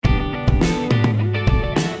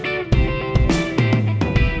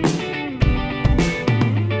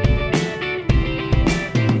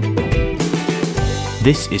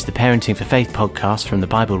This is the Parenting for Faith podcast from the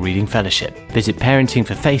Bible Reading Fellowship. Visit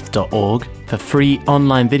parentingforfaith.org for free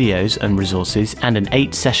online videos and resources and an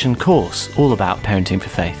 8-session course all about parenting for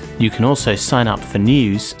faith. You can also sign up for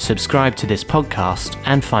news, subscribe to this podcast,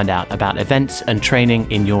 and find out about events and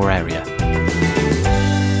training in your area.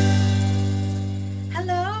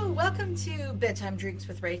 Hello, welcome to Bedtime Drinks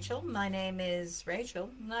with Rachel. My name is Rachel,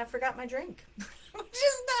 and I forgot my drink.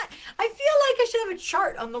 I feel like I should have a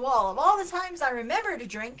chart on the wall of all the times I remember to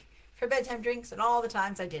drink for bedtime drinks and all the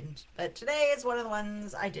times I didn't. But today is one of the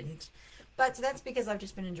ones I didn't. But that's because I've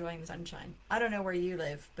just been enjoying the sunshine. I don't know where you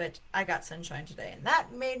live, but I got sunshine today, and that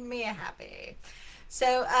made me happy.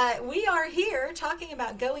 So we are here talking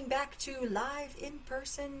about going back to live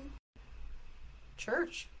in-person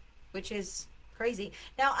church, which is crazy.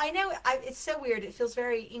 Now, I know it's so weird. It feels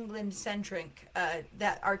very England-centric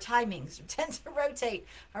that our timings tend to rotate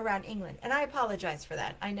around England. And I apologize for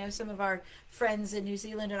that. I know some of our friends in New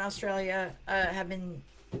Zealand and Australia have been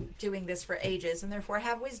doing this for ages and therefore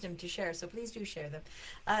have wisdom to share. So please do share them.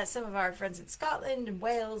 Some of our friends in Scotland and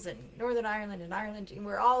Wales and Northern Ireland and Ireland,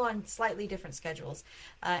 we're all on slightly different schedules.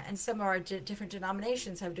 And some of our different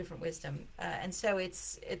denominations have different wisdom. And so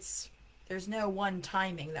there's no one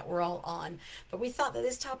timing that we're all on, but we thought that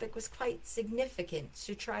this topic was quite significant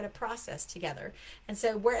to try to process together. And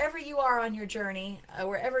so wherever you are on your journey,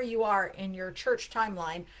 wherever you are in your church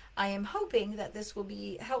timeline, I am hoping that this will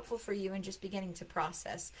be helpful for you in just beginning to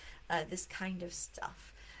process this kind of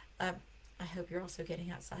stuff. I hope you're also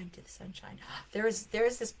getting outside into the sunshine. There is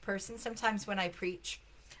this person, sometimes when I preach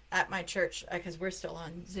at my church, because we're still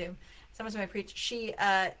on Zoom, sometimes when I preach,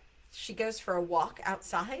 she goes for a walk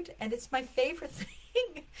outside, and it's my favorite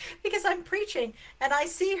thing because I'm preaching and I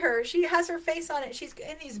see her. She has her face on it. She's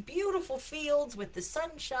in these beautiful fields with the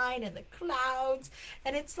sunshine and the clouds,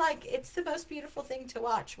 and it's the most beautiful thing to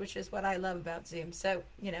watch, which is what I love about Zoom. So,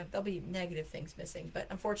 there'll be negative things missing, but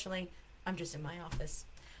unfortunately, I'm just in my office.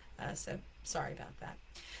 So sorry about that.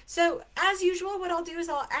 So as usual, what I'll do is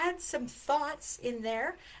I'll add some thoughts in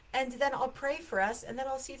there, and then I'll pray for us, and then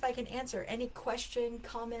I'll see if I can answer any question,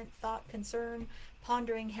 comment, thought, concern,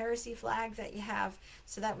 pondering, heresy flag that you have,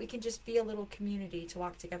 so that we can just be a little community to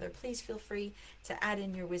walk together. Please feel free to add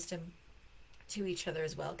in your wisdom to each other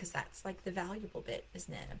as well, because that's like the valuable bit,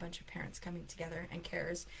 isn't it? A bunch of parents coming together and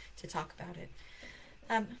carers to talk about it.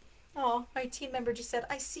 Oh, my team member just said,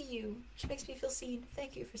 "I see you," which makes me feel seen.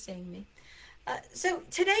 Thank you for seeing me. So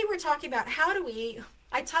today we're talking about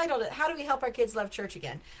I titled it, "How do we help our kids love church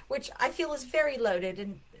again?" Which I feel is very loaded,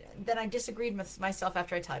 and then I disagreed with myself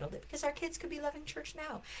after I titled it, because our kids could be loving church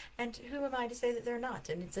now. And who am I to say that they're not?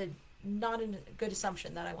 And it's not a good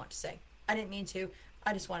assumption that I want to say. I didn't mean to.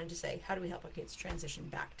 I just wanted to say, how do we help our kids transition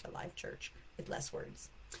back to live church with less words?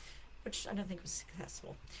 Which I don't think was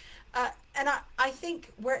successful. And I think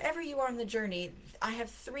wherever you are on the journey, I have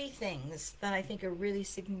 3 things that I think are really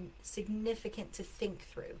significant to think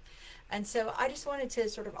through. And so I just wanted to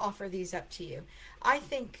sort of offer these up to you. I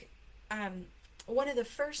think one of the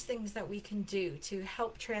first things that we can do to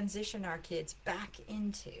help transition our kids back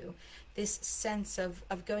into this sense of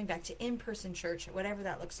going back to in-person church, whatever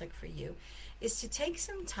that looks like for you, is to take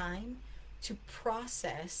some time to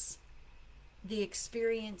process the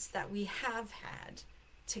experience that we have had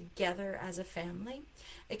together as a family.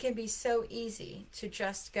 It can be so easy to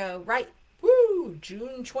just go, right, woo,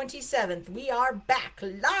 June 27th, we are back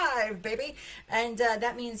live, baby. And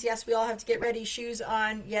that means, yes, we all have to get ready, shoes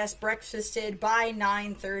on, yes, breakfasted by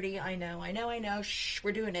 9:30. I know, shh,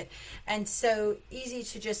 we're doing it. And so easy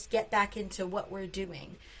to just get back into what we're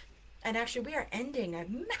doing. And actually, we are ending a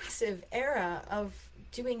massive era of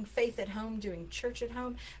doing faith at home, doing church at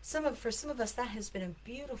home. For some of us, that has been a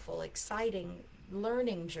beautiful, exciting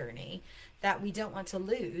learning journey that we don't want to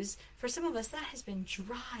lose. For some of us, that has been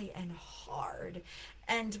dry and hard,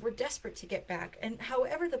 and we're desperate to get back. And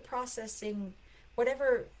however the processing,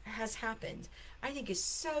 whatever has happened, I think is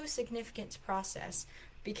so significant to process,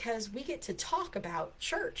 because we get to talk about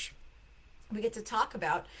church. We get to talk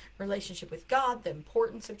about relationship with God, the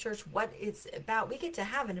importance of church, what it's about. We get to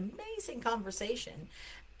have an amazing conversation,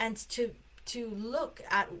 and to look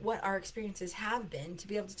at what our experiences have been, to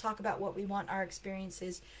be able to talk about what we want our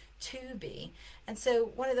experiences to be. And so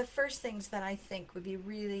one of the first things that I think would be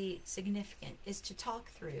really significant is to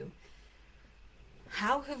talk through,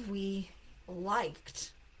 how have we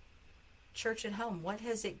liked church at home? What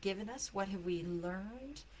has it given us? What have we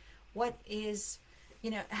learned? What is,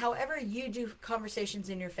 however you do conversations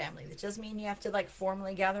in your family, that doesn't mean you have to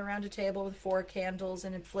formally gather around a table with 4 candles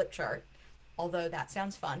and a flip chart, although that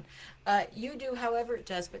sounds fun. You do however it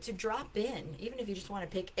does, but to drop in, even if you just want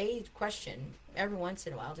to pick a question every once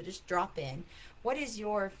in a while, to just drop in. what is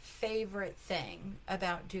your favorite thing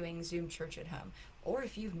about doing Zoom church at home? Or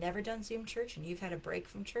if you've never done Zoom church and you've had a break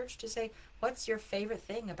from church, to say, what's your favorite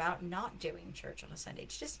thing about not doing church on a Sunday?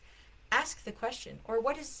 To just ask the question. Or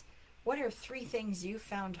what are 3 things you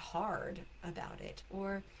found hard about it?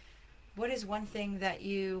 Or what is one thing that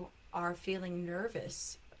you are feeling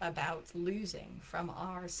nervous about losing from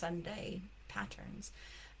our Sunday patterns?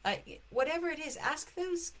 Whatever it is, ask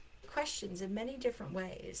those questions in many different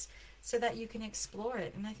ways so that you can explore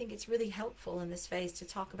it. And I think it's really helpful in this phase to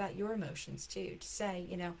talk about your emotions too, to say,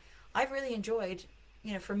 I've really enjoyed,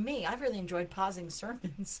 for me, I've really enjoyed pausing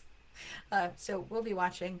sermons. So we'll be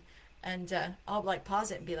watching, and I'll pause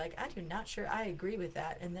it and be like, I'm not sure I agree with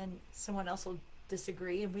that. And then someone else will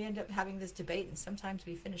disagree, and we end up having this debate, and sometimes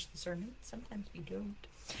we finish the sermon, sometimes we don't.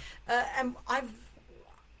 And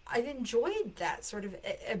I've enjoyed that sort of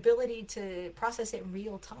ability to process it in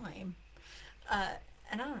real time.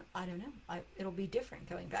 And I don't know. It'll be different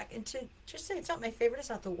going back. And to just say it's not my favorite, it's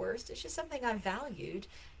not the worst. It's just something I valued,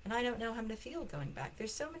 and I don't know how I'm going to feel going back.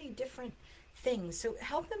 There's so many different things. So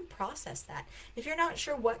help them process that. If you're not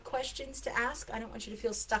sure what questions to ask, I don't want you to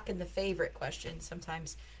feel stuck in the favorite question.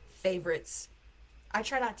 Sometimes favorites, I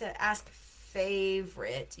try not to ask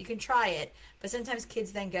favorite. You can try it, but sometimes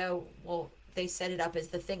kids then go, well, they set it up as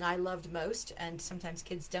the thing I loved most, and sometimes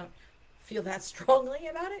kids don't feel that strongly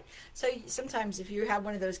about it. So sometimes if you have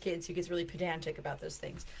one of those kids who gets really pedantic about those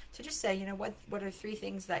things, so just say, what are 3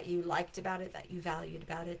 things that you liked about it, that you valued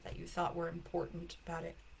about it, that you thought were important about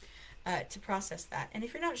it, to process that. And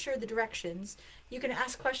if you're not sure the directions, you can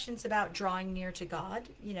ask questions about drawing near to God,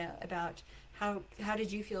 about how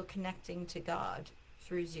did you feel connecting to God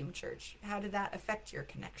through Zoom church? How did that affect your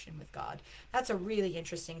connection with God? That's a really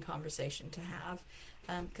interesting conversation to have,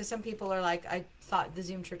 because some people are like, I thought the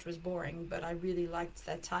Zoom church was boring, but I really liked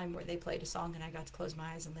that time where they played a song and I got to close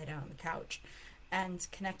my eyes and lay down on the couch and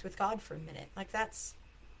connect with God for a minute. That's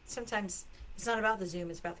sometimes it's not about the Zoom,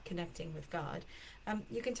 it's about the connecting with God.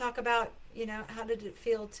 You can talk about, how did it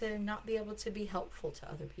feel to not be able to be helpful to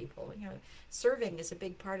other people? Serving is a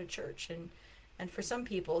big part of church, and for some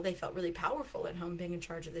people, they felt really powerful at home being in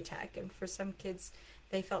charge of the tech. And for some kids,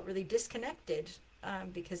 they felt really disconnected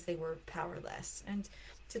because they were powerless. And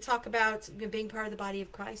to talk about being part of the body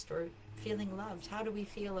of Christ or feeling loved. How do we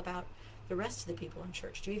feel about the rest of the people in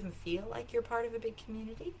church? Do you even feel like you're part of a big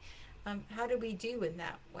community? How do we do in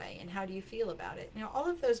that way? And how do you feel about it? All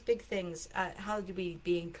of those big things, how do we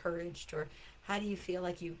be encouraged? Or how do you feel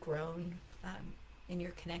like you've grown in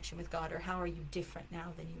your connection with God, or how are you different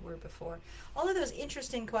now than you were before? All of those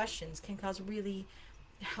interesting questions can cause really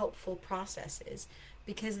helpful processes,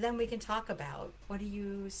 because then we can talk about, what are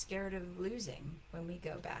you scared of losing when we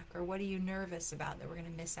go back, or what are you nervous about that we're going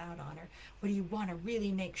to miss out on, or what do you want to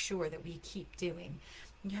really make sure that we keep doing?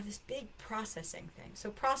 And you have this big processing thing. So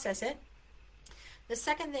process it. The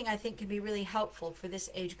second thing I think can be really helpful for this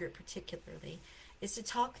age group particularly is to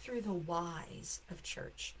talk through the whys of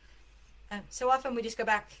church. So often we just go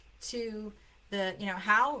back to the,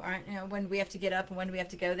 how, or, when we have to get up and when do we have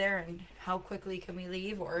to go there and how quickly can we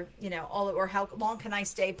leave, or, or how long can I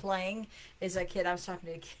stay playing? As a kid, I was talking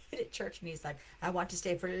to a kid at church and he's like, I want to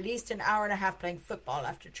stay for at least an hour and a half playing football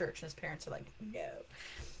after church. And his parents are like,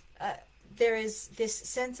 no. There is this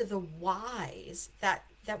sense of the whys that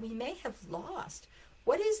we may have lost.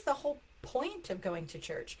 What is the whole point of going to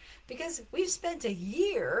church? Because we've spent a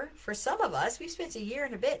year, for some of us, we've spent a year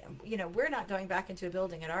and a bit, we're not going back into a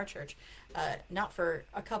building at our church, not for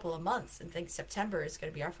a couple of months, and think September is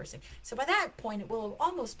going to be our first thing. So by that point, it will have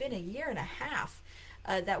almost been a year and a half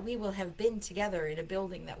that we will have been together in a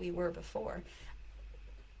building that we were before.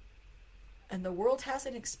 And the world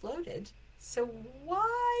hasn't exploded. So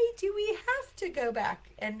why do we have to go back?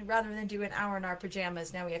 And rather than do an hour in our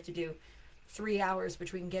pajamas, now we have to do 3 hours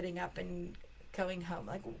between getting up and going home.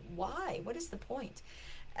 Why? What is the point?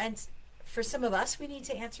 And for some of us, we need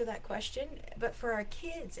to answer that question. But for our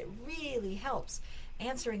kids, it really helps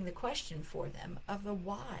answering the question for them of the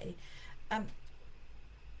why.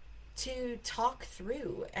 To talk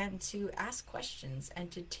through and to ask questions and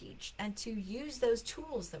to teach and to use those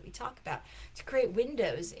tools that we talk about to create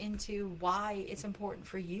windows into why it's important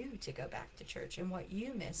for you to go back to church and what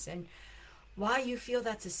you miss and why you feel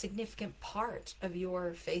that's a significant part of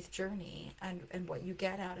your faith journey and what you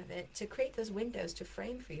get out of it, to create those windows to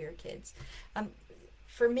frame for your kids.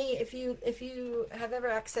 For me, if you have ever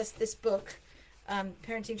accessed this book,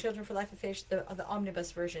 Parenting Children for Life of Faith, the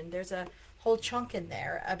omnibus version, there's a whole chunk in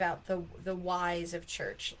there about the whys of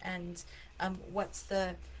church and what's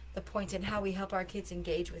the the point in how we help our kids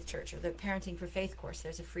engage with church, or the Parenting for Faith course.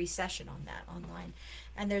 There's a free session on that online.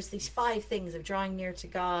 And there's these 5 things of drawing near to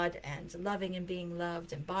God and loving and being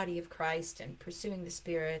loved and body of Christ and pursuing the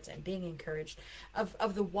Spirit and being encouraged,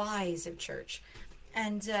 of the whys of church.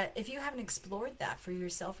 And if you haven't explored that for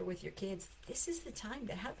yourself or with your kids, this is the time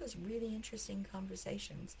to have those really interesting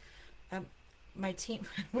conversations. My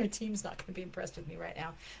team's not going to be impressed with me right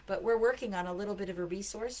now, but we're working on a little bit of a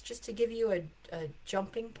resource just to give you a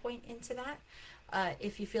jumping point into that.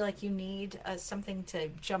 If you feel like you need something to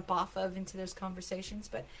jump off of into those conversations,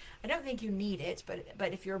 but I don't think you need it.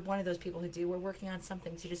 But if you're one of those people who do, we're working on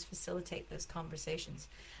something to just facilitate those conversations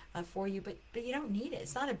for you. But you don't need it.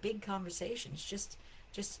 It's not a big conversation. It's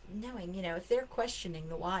just knowing, if they're questioning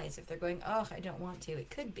the whys, if they're going, oh, I don't want to, it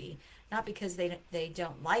could be not because they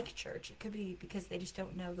don't like church. It could be because they just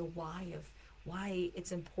don't know the why of why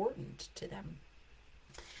it's important to them.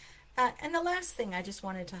 And the last thing I just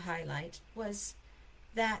wanted to highlight was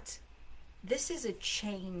that this is a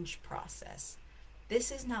change process.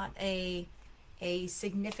 This is not a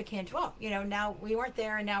significant, now we weren't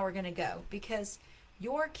there and now we're going to go, because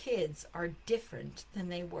your kids are different than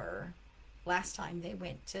they were last time they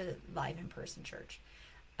went to live in-person church.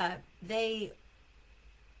 They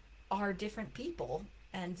are different people,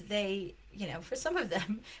 and they, for some of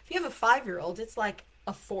them, if you have a 5-year-old, it's like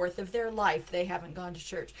a fourth of their life they haven't gone to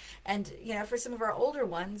church. And, for some of our older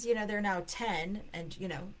ones, they're now 10 and,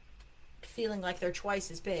 feeling like they're twice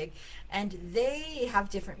as big, and they have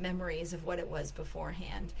different memories of what it was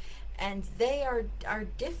beforehand. And they are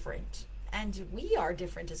different, and we are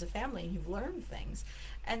different as a family, and you've learned things.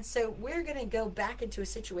 And so we're going to go back into a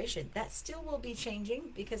situation that still will be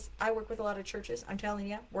changing, because I work with a lot of churches. I'm telling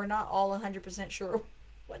you, we're not all 100% sure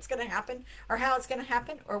what's going to happen or how it's going to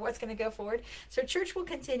happen or what's going to go forward. So church will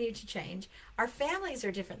continue to change. Our families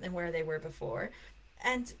are different than where they were before.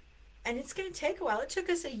 And it's going to take a while. It took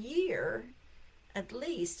us a year, at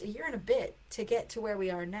least a year and a bit, to get to where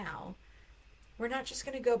we are now. We're not just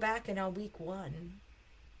going to go back and on week 1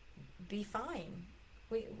 be fine.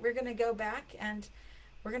 We're going to go back, and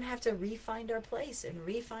we're going to have to re-find our place and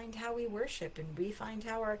re-find how we worship and re-find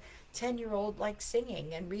how our 10-year-old likes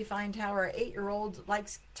singing and re-find how our 8-year-old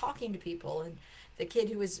likes talking to people. And the kid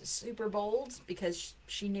who was super bold because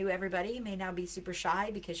she knew everybody may now be super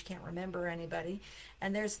shy because she can't remember anybody.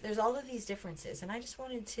 And there's all of these differences. And I just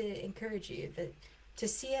wanted to encourage you to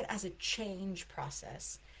see it as a change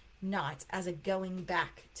process, not as a going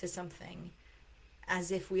back to something,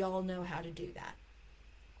 as if we all know how to do that.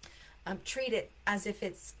 Treat it as if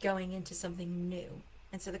it's going into something new.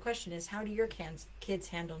 And so the question is, how do your kids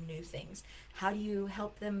handle new things? How do you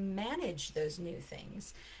help them manage those new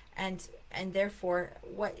things? And therefore,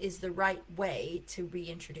 what is the right way to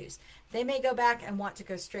reintroduce? They may go back and want to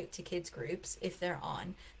go straight to kids groups if they're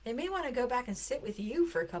on. They may want to go back and sit with you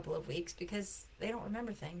for a couple of weeks because they don't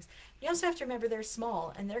remember things. You also have to remember they're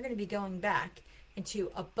small, and they're going to be going back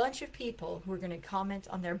into a bunch of people who are going to comment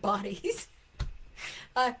on their bodies.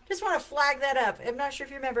 Just want to flag that up. I'm not sure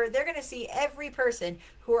if you remember, they're going to see every person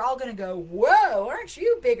who are all going to go, whoa, aren't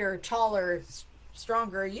you bigger, taller,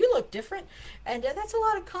 stronger? You look different. And that's a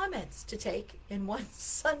lot of comments to take in one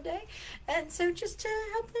Sunday. And so just to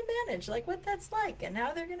help them manage like what that's like and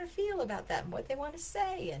how they're going to feel about that and what they want to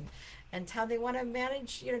say and how they want to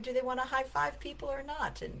manage, do they want to high five people or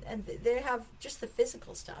not? And they have just the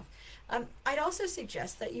physical stuff. I'd also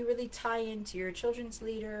suggest that you really tie into your children's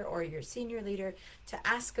leader or your senior leader to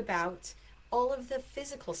ask about all of the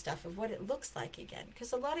physical stuff of what it looks like again.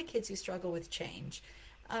 Because a lot of kids who struggle with change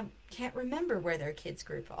can't remember where their kids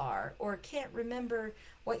group are, or can't remember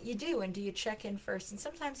what you do, and do you check in first? And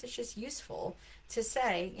sometimes it's just useful to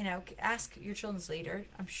say, ask your children's leader.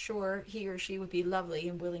 I'm sure he or she would be lovely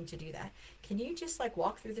and willing to do that. Can you just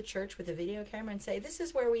walk through the church with a video camera and say, this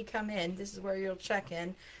is where we come in, this is where you'll check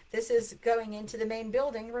in, this is going into the main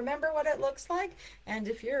building, remember what it looks like? And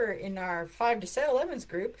if you're in our 5 to 11's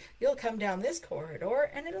group, you'll come down this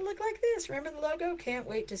corridor and it'll look like this. Remember the logo? Can't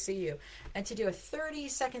wait to see you. And to do a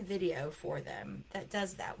 30-second video for them that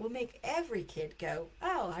does that will make every kid go,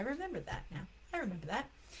 oh, I remember that now. I remember that.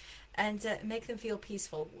 And make them feel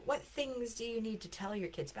peaceful. What things do you need to tell your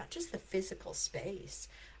kids about? Just the physical space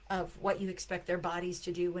of what you expect their bodies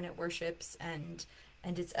to do when it worships, and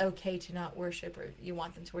it's okay to not worship, or you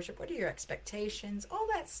want them to worship. What are your expectations? All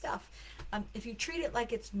that stuff. If you treat it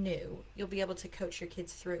like it's new, you'll be able to coach your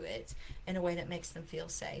kids through it in a way that makes them feel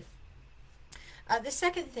safe. The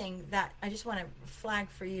second thing that I just want to flag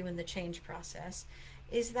for you in the change process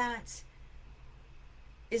is that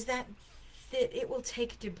that it will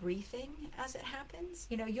take debriefing as it happens.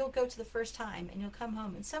 You know, you'll go to the first time and you'll come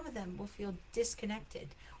home, and some of them will feel disconnected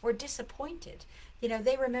or disappointed. You know,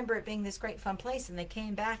 they remember it being this great fun place, and they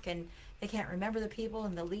came back and they can't remember the people,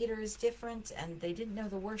 and the leader is different, and they didn't know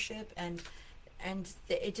the worship, and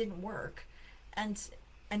it didn't work. And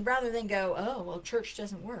rather than go, oh well, church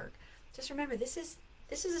doesn't work, just remember this is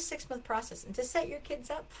a 6-month process, and to set your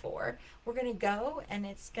kids up for, we're going to go, and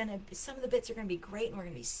it's going to be, some of the bits are going to be great, and we're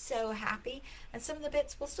going to be so happy, and some of the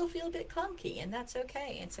bits will still feel a bit clunky, and that's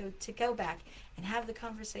okay. And so to go back and have the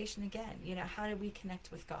conversation again, you know, how did we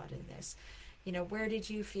connect with God in this? You know, where did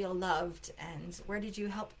you feel loved, and where did you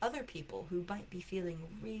help other people who might be feeling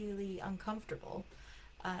really uncomfortable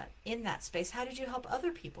in that space? How did you help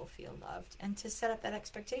other people feel loved? And to set up that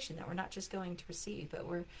expectation that we're not just going to receive, but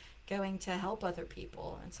we're going to help other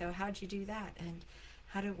people. And so how did you do that?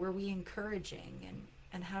 And were we encouraging?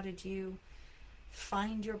 And how did you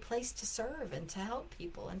find your place to serve and to help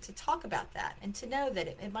people, and to talk about that, and to know that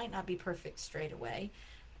it might not be perfect straight away,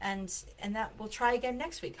 and that we'll try again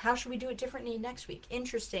next week. How should we do it differently next week?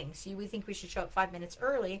 Interesting. So we think we should show up 5 minutes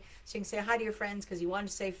early so you can say hi to your friends, because you wanted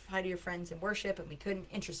to say hi to your friends in worship and we couldn't.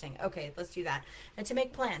 Interesting. Okay, let's do that. And to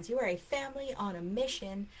make plans. You are a family on a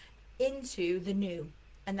mission into the new,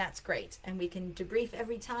 and that's great. And we can debrief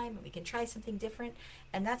every time, and we can try something different,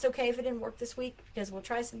 and that's okay if it didn't work this week, because we'll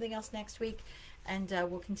try something else next week, and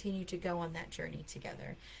we'll continue to go on that journey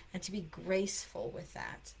together, and to be graceful with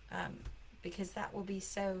that, because that will be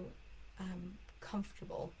so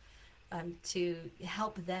comfortable, to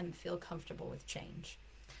help them feel comfortable with change,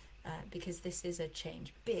 because this is a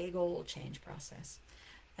change, big old change process.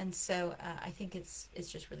 And so I think it's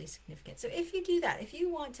just really significant. So if you do that, if you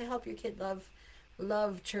want to help your kid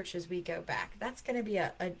love church as we go back, that's going to be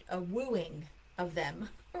a wooing of them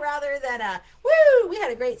rather than a woo, we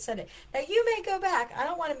had a great Sunday. Now you may go back, I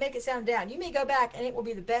don't want to make it sound down, you may go back and it will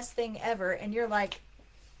be the best thing ever, and you're like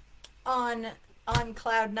on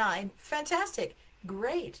cloud 9. Fantastic,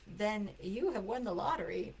 great, then you have won the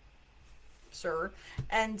lottery, sir,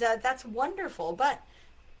 and that's wonderful. But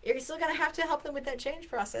you're still going to have to help them with that change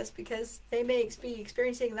process, because they may be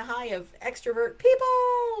experiencing the high of extrovert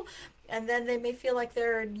people, and then they may feel like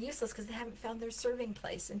they're useless because they haven't found their serving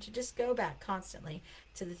place. And to just go back constantly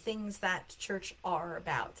to the things that church are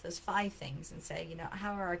about, those 5 things, and say, you know,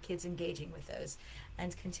 how are our kids engaging with those,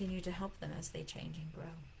 and continue to help them as they change and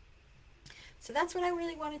grow. So that's what I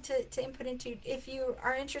really wanted to input into. If you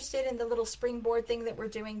are interested in the little springboard thing that we're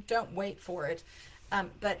doing, don't wait for it.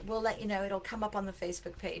 But we'll let you know. It'll come up on the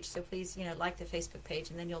Facebook page. So please, you know, like the Facebook page,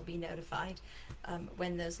 and then you'll be notified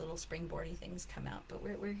when those little springboardy things come out. But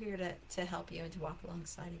we're here to help you and to walk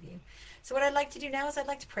alongside of you. So what I'd like to do now is I'd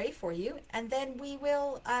like to pray for you, and then we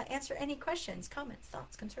will answer any questions, comments,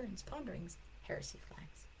 thoughts, concerns, ponderings, heresy flags.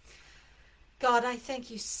 God, I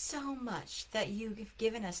thank you so much that you've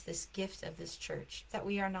given us this gift of this church, that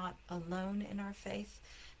we are not alone in our faith,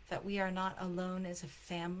 that we are not alone as a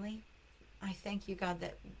family. I thank you, God,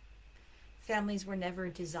 that families were never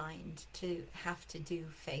designed to have to do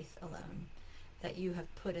faith alone, that you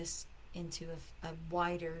have put us into a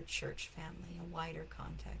wider church family, a wider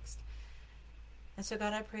context. And so,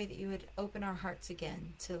 God, I pray that you would open our hearts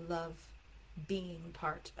again to love being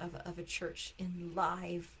part of a church in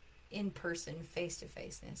live, in-person,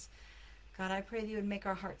 face-to-faceness. God, I pray that you would make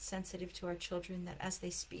our hearts sensitive to our children, that as they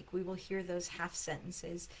speak, we will hear those half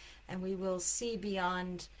sentences, and we will see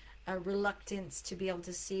beyond a reluctance to be able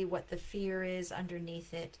to see what the fear is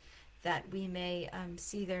underneath it, that we may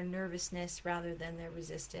see their nervousness rather than their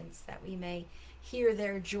resistance, that we may hear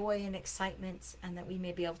their joy and excitement, and that we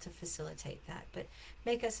may be able to facilitate that. But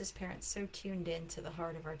make us as parents so tuned in to the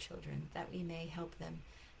heart of our children that we may help them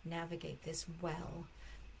navigate this well,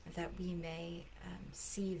 that we may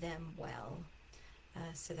see them well,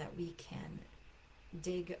 so that we can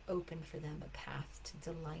dig open for them a path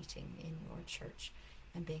to delighting in your church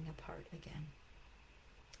and being a part again.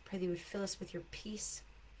 Pray that you would fill us with your peace.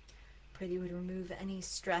 Pray that you would remove any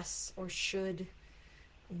stress or should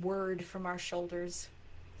word from our shoulders.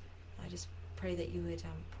 I just pray that you would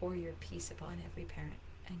pour your peace upon every parent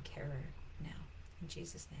and carer now. In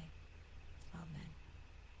Jesus' name, amen.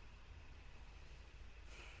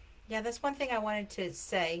 Yeah, that's one thing I wanted to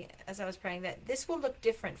say as I was praying, that this will look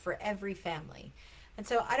different for every family. And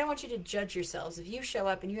so I don't want you to judge yourselves. If you show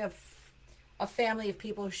up and you have a family of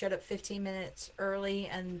people who showed up 15 minutes early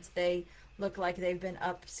and they look like they've been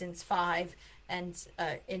up since 5, and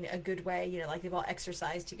in a good way, you know, like they've all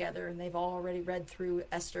exercised together and they've all already read through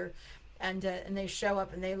Esther, and they show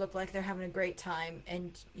up and they look like they're having a great time,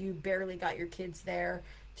 and you barely got your kids there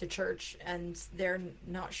to church and they're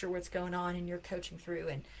not sure what's going on and you're coaching through,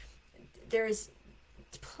 and there is,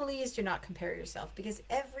 please do not compare yourself, because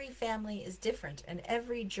every family is different and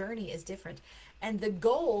every journey is different. And the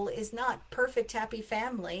goal is not perfect, happy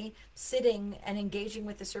family sitting and engaging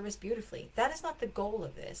with the service beautifully. That is not the goal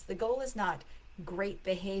of this. The goal is not great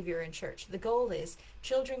behavior in church. The goal is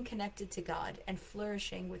children connected to God and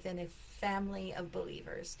flourishing within a family of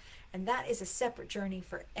believers. And that is a separate journey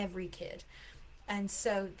for every kid. And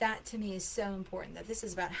so that to me is so important, that this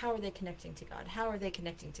is about how are they connecting to God? How are they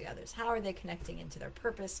connecting to others? How are they connecting into their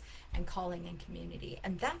purpose and calling and community?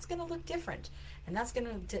 And that's going to look different. And that's going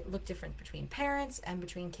to look different between parents and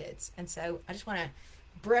between kids. And so I just want to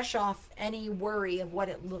brush off any worry of what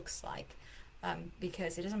it looks like,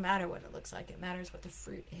 because it doesn't matter what it looks like. It matters what the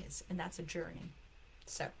fruit is. And that's a journey.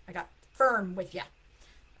 So I got firm with you.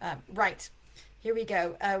 Right. Here we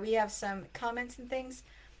go. We have some comments and things.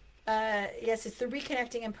 Yes, it's the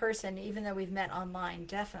reconnecting in person, even though we've met online.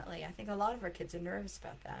 Definitely. I think a lot of our kids are nervous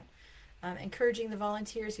about that. Encouraging the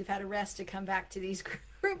volunteers who've had a rest to come back to these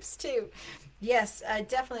groups too. Yes,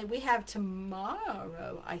 definitely. We have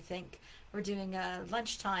tomorrow, I think, we're doing a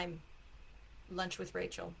lunchtime lunch with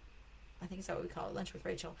Rachel. I think is that what we call it, lunch with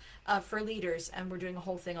Rachel, for leaders. And we're doing a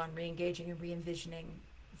whole thing on re-engaging and re-envisioning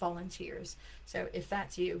volunteers. So if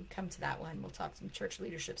that's you, come to that one. We'll talk some church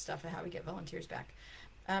leadership stuff and how we get volunteers back.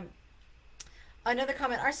 Another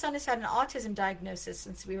comment, our son has had an autism diagnosis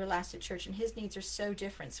since we were last at church, and his needs are so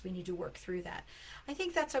different, so we need to work through that. I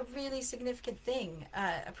think that's a really significant thing,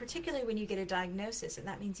 particularly when you get a diagnosis, and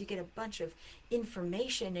that means you get a bunch of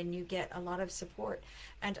information and you get a lot of support.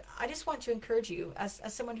 And I just want to encourage you, as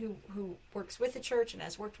someone who works with the church and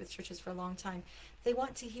has worked with churches for a long time, they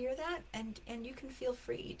want to hear that, and you can feel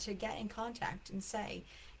free to get in contact and say,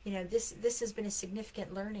 you know, this has been a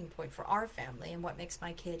significant learning point for our family and what makes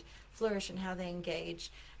my kid flourish and how they engage.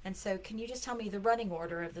 And so can you just tell me the running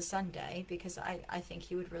order of the Sunday? Because I think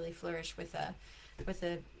he would really flourish with a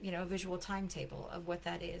visual timetable of what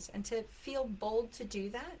that is. And to feel bold to do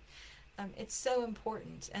that, it's so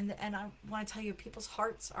important. And I want to tell you, people's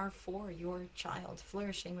hearts are for your child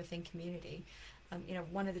flourishing within community.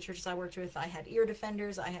 One of the churches I worked with, I had ear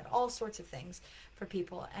defenders, I had all sorts of things for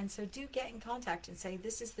people. And so do get in contact and say,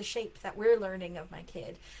 this is the shape that we're learning of my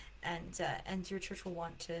kid. And your church will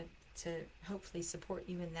want to hopefully support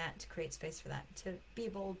you in that, to create space for that, to be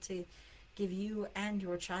bold to give you and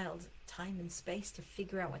your child time and space to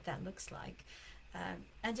figure out what that looks like.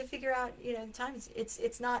 And to figure out, the times,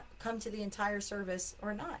 it's not come to the entire service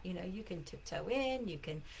or not. You can tiptoe in, you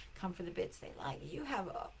can come for the bits they like. You have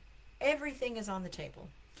everything is on the table,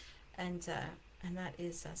 and that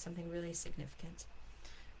is something really significant.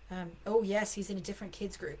 Oh yes, he's in a different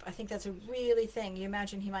kids group. I think that's a really thing. You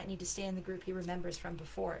imagine he might need to stay in the group he remembers from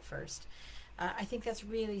before at first. I think that's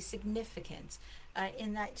really significant,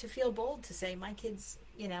 in that to feel bold to say, my kid's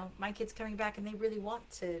coming back and they really want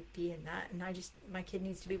to be in that, and my kid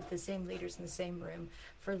needs to be with the same leaders in the same room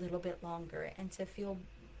for a little bit longer, and to feel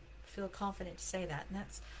confident to say that. And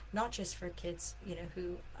that's not just for kids,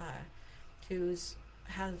 who's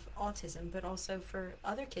have autism, but also for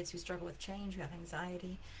other kids who struggle with change, who have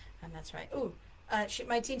anxiety. And that's right.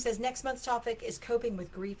 My team says next month's topic is coping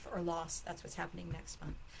with grief or loss. That's what's happening next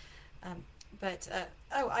month.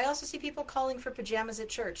 I also see people calling for pajamas at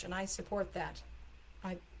church, and I support that.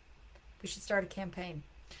 We should start a campaign.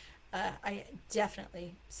 I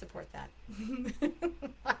definitely support that.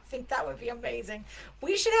 I think that would be amazing.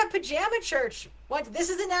 We should have pajama church. This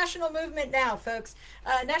is a national movement now, folks.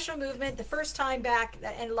 National movement, the first time back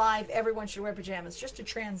and live, everyone should wear pajamas just to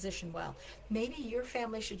transition well. Maybe your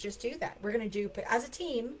family should just do that. We're going to do, as a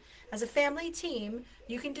team, as a family team,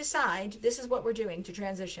 you can decide this is what we're doing to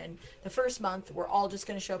transition. The first month, we're all just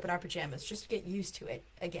going to show up in our pajamas just to get used to it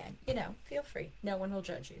again. Feel free. No one will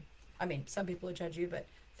judge you. I mean, some people will judge you, but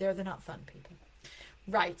they're the not fun people.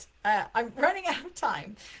 Right. I'm running out of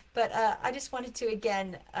time, but I just wanted to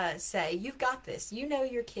again say, you've got this. You know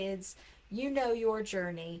your kids. You know your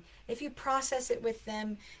journey. If you process it with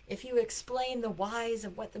them, if you explain the whys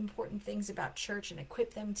of what the important things about church and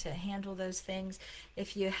equip them to handle those things,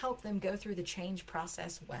 if you help them go through the change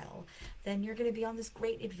process well, then you're going to be on this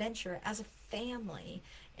great adventure as a family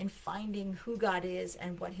in finding who God is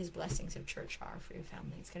and what his blessings of church are for your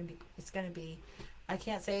family. It's going to be I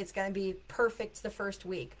can't say it's going to be perfect the first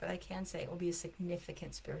week, but I can say it will be a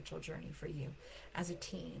significant spiritual journey for you as a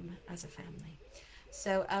team, as a family.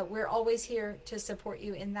 So we're always here to support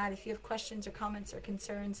you in that. If you have questions or comments or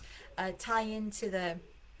concerns, tie into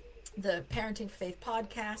the Parenting for Faith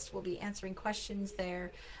podcast. We'll be answering questions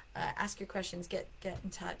there. Ask your questions, get in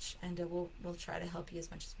touch, and we'll try to help you as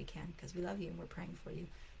much as we can, because we love you and we're praying for you,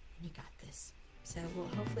 and you got this. So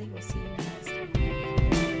hopefully we'll see you next time.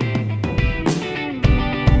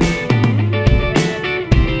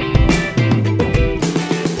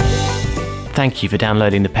 Thank you for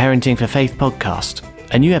downloading the Parenting for Faith podcast.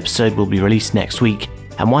 A new episode will be released next week,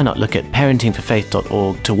 and why not look at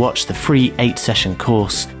parentingforfaith.org to watch the free 8-session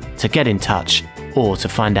course, to get in touch, or to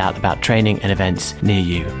find out about training and events near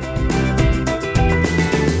you.